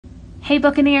Hey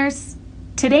Bookaneers!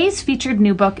 Today's featured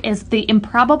new book is The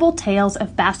Improbable Tales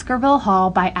of Baskerville Hall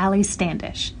by Ali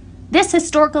Standish. This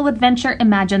historical adventure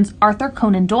imagines Arthur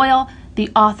Conan Doyle, the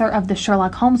author of the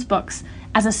Sherlock Holmes books,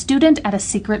 as a student at a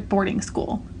secret boarding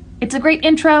school. It's a great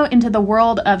intro into the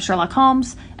world of Sherlock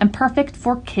Holmes and perfect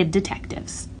for kid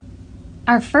detectives.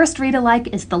 Our first read-alike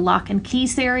is the Lock and Key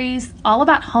series, all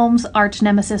about Holmes'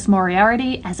 arch-nemesis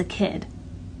Moriarty as a kid.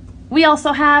 We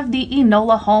also have the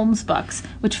Enola Holmes books,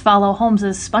 which follow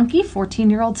Holmes' spunky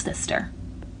 14-year-old sister.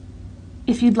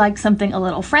 If you'd like something a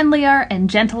little friendlier and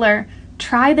gentler,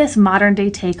 try this modern-day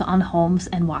take on Holmes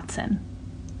and Watson.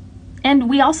 And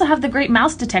we also have the Great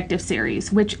Mouse Detective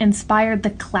series, which inspired the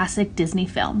classic Disney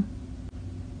film.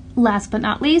 Last but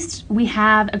not least, we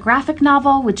have a graphic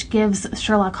novel which gives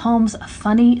Sherlock Holmes a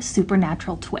funny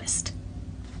supernatural twist.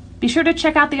 Be sure to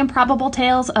check out The Improbable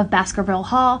Tales of Baskerville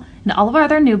Hall and all of our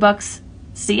other new books.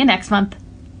 See you next month.